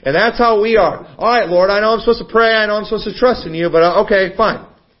you. And that's how we are. All right, Lord, I know I'm supposed to pray. I know I'm supposed to trust in you, but okay, fine.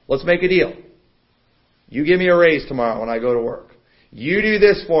 Let's make a deal. You give me a raise tomorrow when I go to work. You do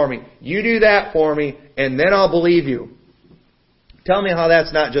this for me. You do that for me, and then I'll believe you. Tell me how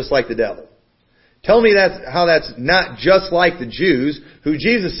that's not just like the devil. Tell me how that's not just like the Jews, who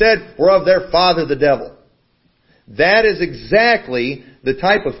Jesus said were of their father the devil. That is exactly the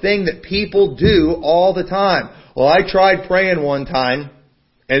type of thing that people do all the time. Well, I tried praying one time,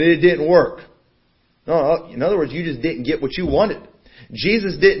 and it didn't work. No, in other words, you just didn't get what you wanted.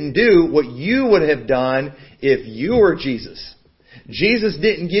 Jesus didn't do what you would have done if you were Jesus. Jesus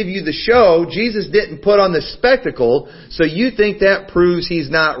didn't give you the show. Jesus didn't put on the spectacle. So you think that proves He's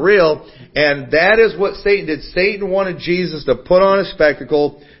not real. And that is what Satan did. Satan wanted Jesus to put on a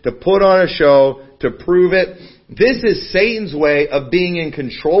spectacle, to put on a show, to prove it. This is Satan's way of being in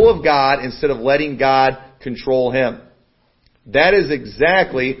control of God instead of letting God control him. That is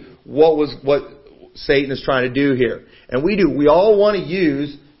exactly what Satan is trying to do here. And we all want to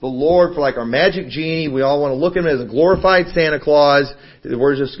use the Lord for like our magic genie. We all want to look at Him as a glorified Santa Claus.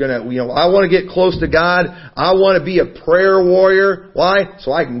 We're just going to, I want to get close to God. I want to be a prayer warrior. Why?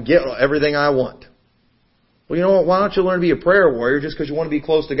 So I can get everything I want. Well, you know what? Why don't you learn to be a prayer warrior just because you want to be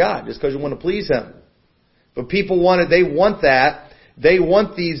close to God, just because you want to please Him? But people they want that. They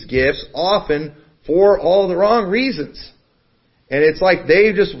want these gifts often for all the wrong reasons. And it's like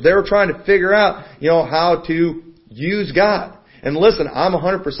they're trying to figure out, how to use God. And listen, I'm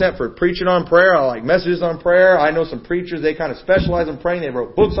 100% for preaching on prayer. I like messages on prayer. I know some preachers, they kind of specialize in praying. They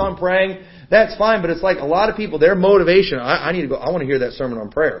wrote books on praying. That's fine, but it's like a lot of people, their motivation, I need to go, I want to hear that sermon on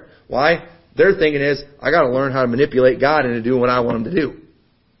prayer. Why? Their thinking is, I got to learn how to manipulate God into doing what I want Him to do.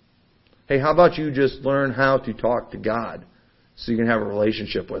 Hey, how about you just learn how to talk to God so you can have a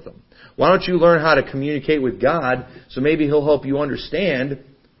relationship with Him? Why don't you learn how to communicate with God so maybe He'll help you understand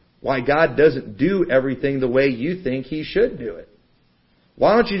why God doesn't do everything the way you think He should do it?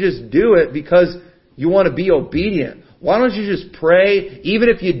 Why don't you just do it because you want to be obedient? Why don't you just pray even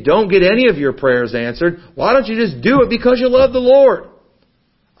if you don't get any of your prayers answered? Why don't you just do it because you love the Lord?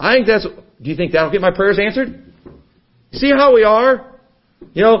 I think do you think that'll get my prayers answered? See how we are?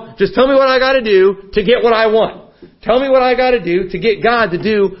 Just tell me what I got to do to get what I want. Tell me what I got to do to get God to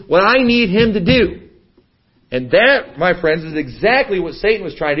do what I need Him to do. And that, my friends, is exactly what Satan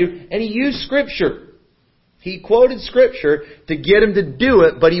was trying to do. And he used Scripture. He quoted Scripture to get him to do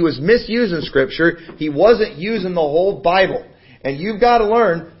it, but he was misusing Scripture. He wasn't using the whole Bible. And you've got to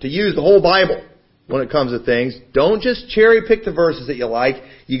learn to use the whole Bible when it comes to things. Don't just cherry pick the verses that you like.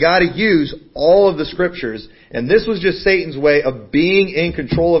 You got to use all of the Scriptures. And this was just Satan's way of being in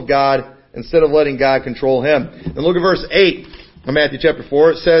control of God instead of letting God control him. And look at verse 8 of Matthew chapter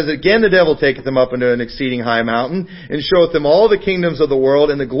 4. It says, Again the devil taketh them up into an exceeding high mountain, and showeth them all the kingdoms of the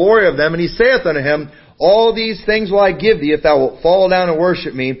world, and the glory of them. And he saith unto him, All these things will I give thee, if thou wilt fall down and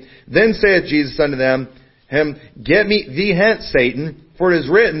worship me. Then saith Jesus unto them, Get thee hence, Satan, for it is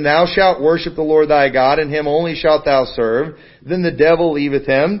written, Thou shalt worship the Lord thy God, and Him only shalt thou serve. Then the devil leaveth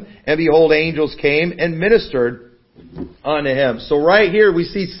him, and behold, angels came and ministered unto him. So right here we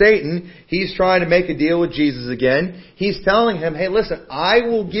see Satan. He's trying to make a deal with Jesus again. He's telling him, hey, listen, I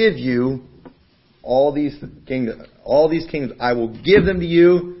will give you all these kingdoms. I will give them to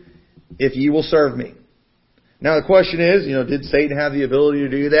you if you will serve me. Now the question is, did Satan have the ability to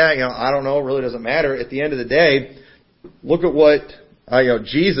do that? I don't know. It really doesn't matter. At the end of the day, look at what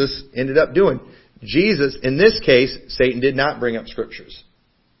Jesus ended up doing. Jesus, in this case, Satan did not bring up Scriptures.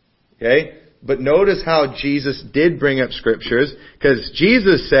 Okay? But notice how Jesus did bring up Scriptures, because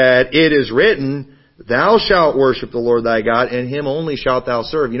Jesus said, It is written, Thou shalt worship the Lord thy God, and Him only shalt thou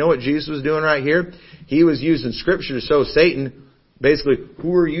serve. You know what Jesus was doing right here? He was using Scripture to show Satan, basically,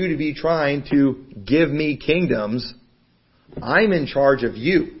 who are you to be trying to give me kingdoms? I'm in charge of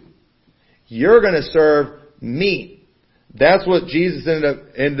you. You're going to serve me. That's what Jesus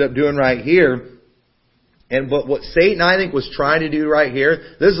ended up doing right here. And what Satan, I think, was trying to do right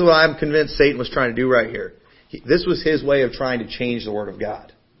here, this is what I'm convinced Satan was trying to do right here. This was his way of trying to change the Word of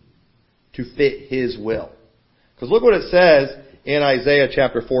God to fit his will. Because look what it says in Isaiah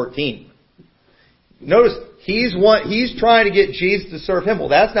chapter 14. Notice, he's trying to get Jesus to serve him. Well,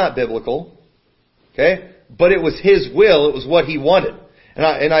 that's not biblical. Okay? But it was his will. It was what he wanted.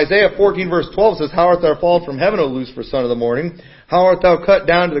 And in Isaiah 14 verse 12 it says, How art thou fallen from heaven, O Lucifer, son of the morning? How art thou cut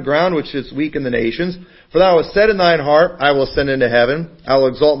down to the ground, which is weaken the nations? For thou hast said in thine heart, I will ascend into heaven. I will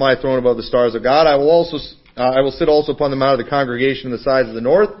exalt my throne above the stars of God. I will sit also upon the mount of the congregation in the sides of the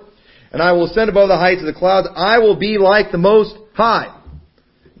north. And I will ascend above the heights of the clouds. I will be like the Most High.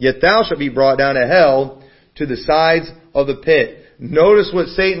 Yet thou shalt be brought down to hell, to the sides of the pit. Notice what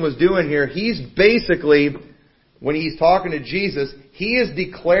Satan was doing here. He's basically, when he's talking to Jesus, he is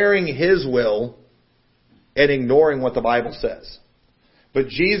declaring his will and ignoring what the Bible says. But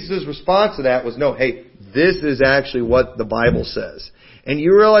Jesus' response to that was, no, hey, this is actually what the Bible says. And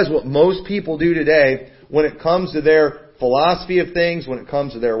you realize what most people do today when it comes to their philosophy of things, when it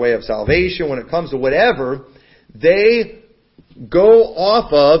comes to their way of salvation, when it comes to whatever, they go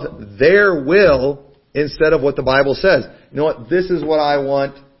off of their will instead of what the Bible says. You know what? This is what I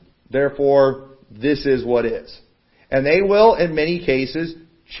want, therefore this is what is. And they will, in many cases,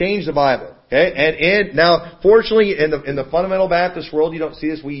 change the Bible. Okay? And now, fortunately, in the fundamental Baptist world, you don't see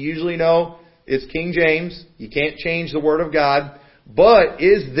this. We usually know it's King James. You can't change the Word of God. But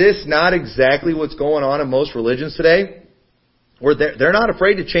is this not exactly what's going on in most religions today? Where they're not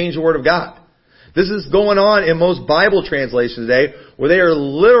afraid to change the Word of God. This is going on in most Bible translations today, where they are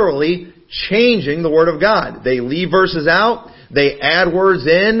literally changing the Word of God. They leave verses out. They add words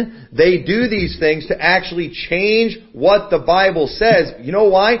in. They do these things to actually change what the Bible says. You know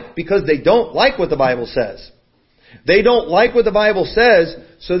why? Because they don't like what the Bible says. They don't like what the Bible says,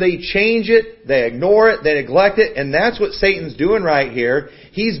 so they change it, they ignore it, they neglect it, and that's what Satan's doing right here.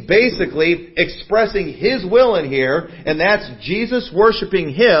 He's basically expressing his will in here, and that's Jesus worshiping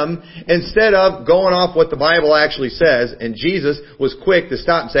him instead of going off what the Bible actually says. And Jesus was quick to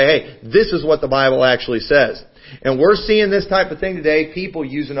stop and say, hey, this is what the Bible actually says. And we're seeing this type of thing today, people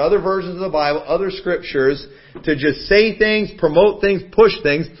using other versions of the Bible, other scriptures, to just say things, promote things, push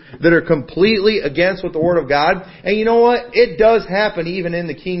things that are completely against what the Word of God. And you know what? It does happen even in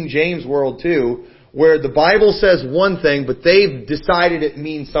the King James world too, where the Bible says one thing, but they've decided it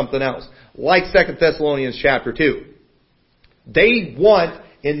means something else. Like 2 Thessalonians chapter 2. They want,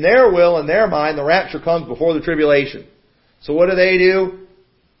 in their will, in their mind, the rapture comes before the tribulation. So what do?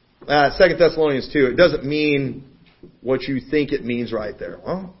 2 Thessalonians 2, it doesn't mean what you think it means right there.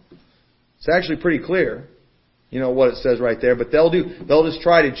 Well, it's actually pretty clear, what it says right there. But they'll just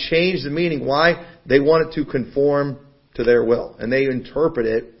try to change the meaning. Why? They want it to conform to their will. And they interpret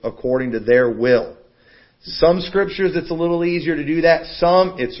it according to their will. Some scriptures it's a little easier to do that.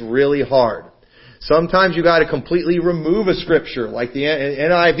 Some it's really hard. Sometimes you got to completely remove a scripture, like the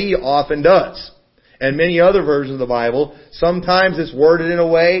NIV often does. And many other versions of the Bible. Sometimes it's worded in a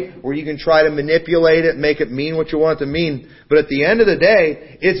way where you can try to manipulate it, make it mean what you want it to mean. But at the end of the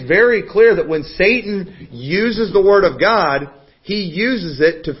day, it's very clear that when Satan uses the Word of God, he uses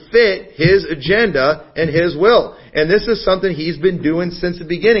it to fit his agenda and his will. And this is something he's been doing since the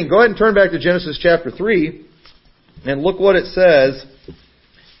beginning. Go ahead and turn back to Genesis chapter 3 and look what it says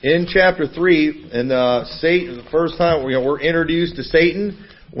in chapter 3. And Satan, the first time we're introduced to Satan,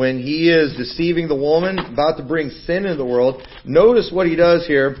 when he is deceiving the woman, about to bring sin into the world. Notice what he does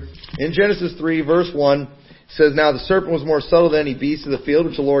here. In Genesis 3, verse 1, it says, Now the serpent was more subtle than any beast of the field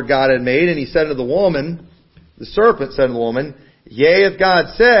which the Lord God had made. And he said to the woman, the serpent said to the woman, Yea, if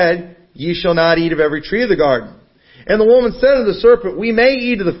God said, Ye shall not eat of every tree of the garden. And the woman said to the serpent, We may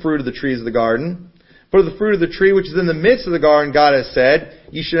eat of the fruit of the trees of the garden. But of the fruit of the tree which is in the midst of the garden, God has said,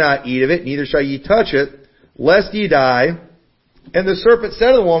 Ye shall not eat of it, neither shall ye touch it, lest ye die. And the serpent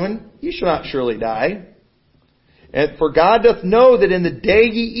said to the woman, Ye shall not surely die. And for God doth know that in the day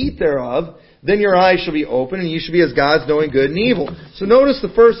ye eat thereof, then your eyes shall be open, and ye shall be as gods, knowing good and evil. So notice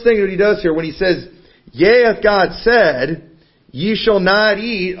the first thing that he does here when he says, Yea, hath God said, Ye shall not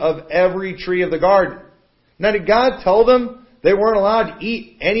eat of every tree of the garden. Now did God tell them they weren't allowed to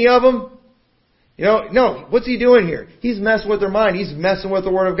eat any of them? No. What's he doing here? He's messing with their mind. He's messing with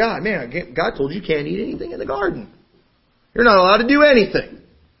the Word of God. Man, God told you can't eat anything in the garden. You're not allowed to do anything.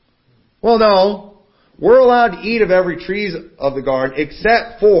 Well, no. We're allowed to eat of every tree of the garden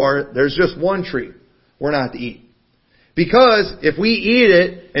except for there's just one tree we're not to eat. Because if we eat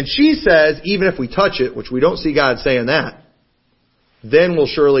it, and she says, even if we touch it, which we don't see God saying that, then we'll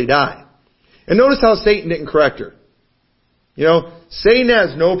surely die. And notice how Satan didn't correct her. Satan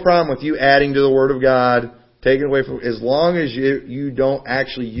has no problem with you adding to the Word of God, taking away from, as long as you don't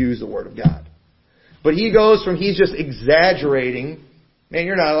actually use the Word of God. But he goes from, he's just exaggerating, man,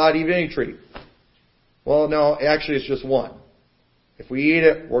 you're not allowed to eat any tree. Well, no, actually it's just one. If we eat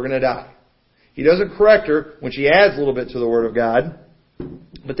it, we're going to die. He doesn't correct her when she adds a little bit to the Word of God.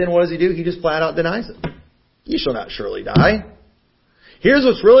 But then what does he do? He just flat out denies it. You shall not surely die. Here's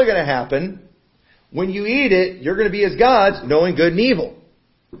what's really going to happen. When you eat it, you're going to be as gods, knowing good and evil.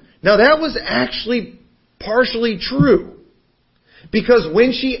 Now that was actually partially true. Because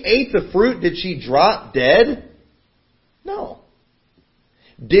when she ate the fruit, did she drop dead? No.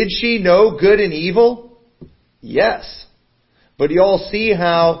 Did she know good and evil? Yes. But you all see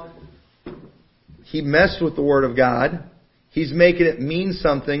how he messed with the Word of God. He's making it mean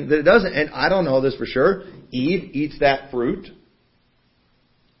something that it doesn't. And I don't know this for sure. Eve eats that fruit.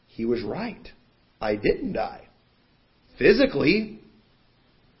 He was right. I didn't die. Physically.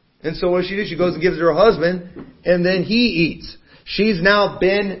 And so what she does, she goes and gives it to her husband, and then he eats. She's now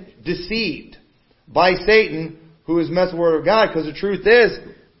been deceived by Satan, who has messed with the Word of God, because the truth is,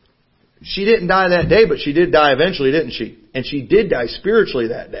 she didn't die that day, but she did die eventually, didn't she? And she did die spiritually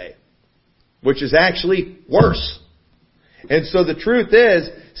that day, which is actually worse. And so the truth is,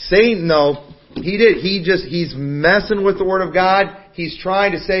 Satan, though, he's messing with the Word of God. He's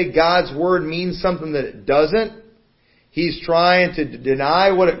trying to say God's Word means something that it doesn't. He's trying to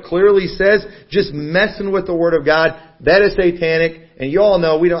deny what it clearly says, just messing with the Word of God. That is satanic. And you all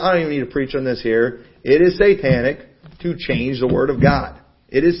know, I don't even need to preach on this here. It is satanic to change the Word of God.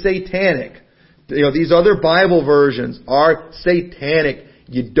 It is satanic. These other Bible versions are satanic.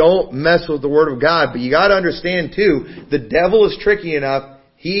 You don't mess with the Word of God. But you got to understand too, the devil is tricky enough,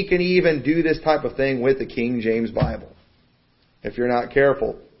 he can even do this type of thing with the King James Bible, if you're not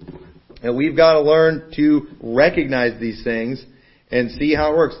careful. And we've got to learn to recognize these things and see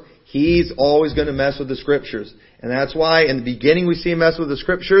how it works. He's always going to mess with the Scriptures. And that's why in the beginning we see him mess with the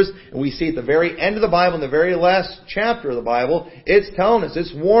Scriptures, and we see at the very end of the Bible, in the very last chapter of the Bible, it's telling us,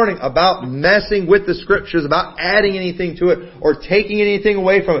 it's warning about messing with the Scriptures, about adding anything to it, or taking anything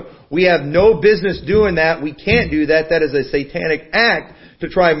away from it. We have no business doing that. We can't do that. That is a satanic act to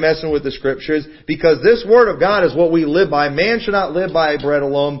try messing with the Scriptures, because this Word of God is what we live by. Man should not live by bread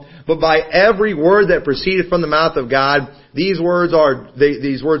alone, but by every word that proceeded from the mouth of God. These words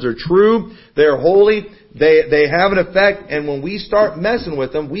are true, they're holy, they have an effect, and when we start messing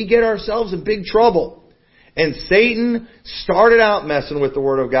with them, we get ourselves in big trouble. And Satan started out messing with the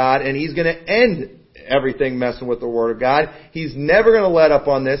Word of God, and he's going to end everything messing with the Word of God. He's never going to let up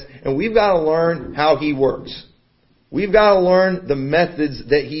on this, and we've got to learn how he works. We've got to learn the methods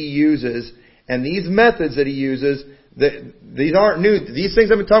that he uses, and these methods that he uses, these aren't new. These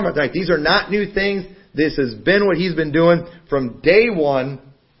things I've been talking about tonight, these are not new things. This has been what he's been doing from day one.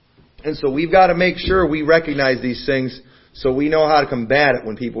 And so we've got to make sure we recognize these things so we know how to combat it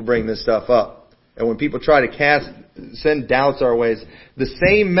when people bring this stuff up. And when people try to send doubts our ways. The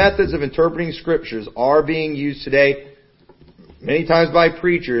same methods of interpreting Scriptures are being used today many times by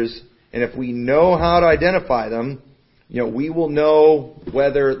preachers. And if we know how to identify them, we will know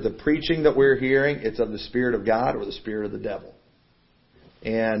whether the preaching that we're hearing, it's of the Spirit of God or the Spirit of the devil.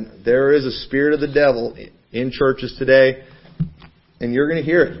 And there is a spirit of the devil in churches today. And you're going to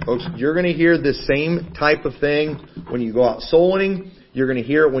hear it, folks. You're going to hear this same type of thing when you go out soul winning. You're going to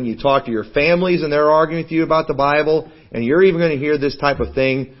hear it when you talk to your families and they're arguing with you about the Bible. And you're even going to hear this type of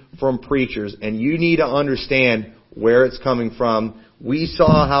thing from preachers. And you need to understand where it's coming from. We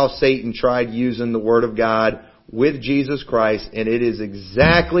saw how Satan tried using the Word of God with Jesus Christ, and it is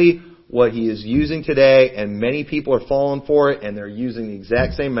exactly what he is using today, and many people are falling for it, and they're using the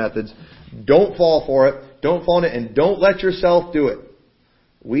exact same methods. Don't fall for it. Don't fall in it, and don't let yourself do it.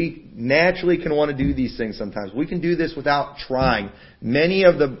 We naturally can want to do these things sometimes. We can do this without trying. Many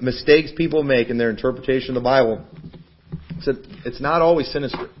of the mistakes people make in their interpretation of the Bible, it's not always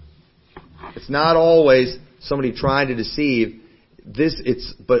sinister. It's not always somebody trying to deceive.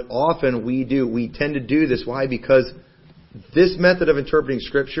 But often we tend to do this. Why? Because this method of interpreting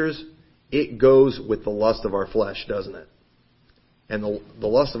Scriptures, it goes with the lust of our flesh, doesn't it? And the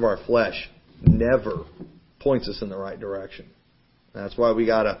lust of our flesh never points us in the right direction. That's why we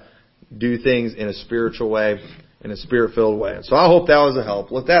got to do things in a spiritual way, in a Spirit-filled way. So I hope that was a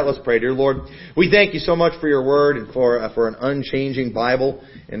help. With that, let's pray. Dear Lord, we thank you so much for your Word and for an unchanging Bible.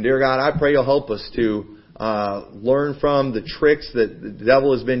 And dear God, I pray you'll help us to learn from the tricks that the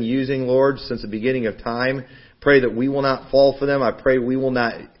devil has been using, Lord, since the beginning of time. Pray that we will not fall for them. I pray we will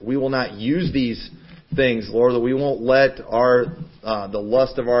not use these things, Lord, that we won't let the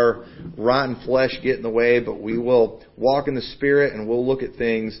lust of our rotten flesh get in the way, but we will walk in the Spirit and we'll look at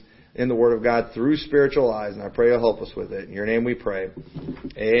things in the Word of God through spiritual eyes. And I pray you'll help us with it. In your name we pray.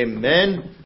 Amen.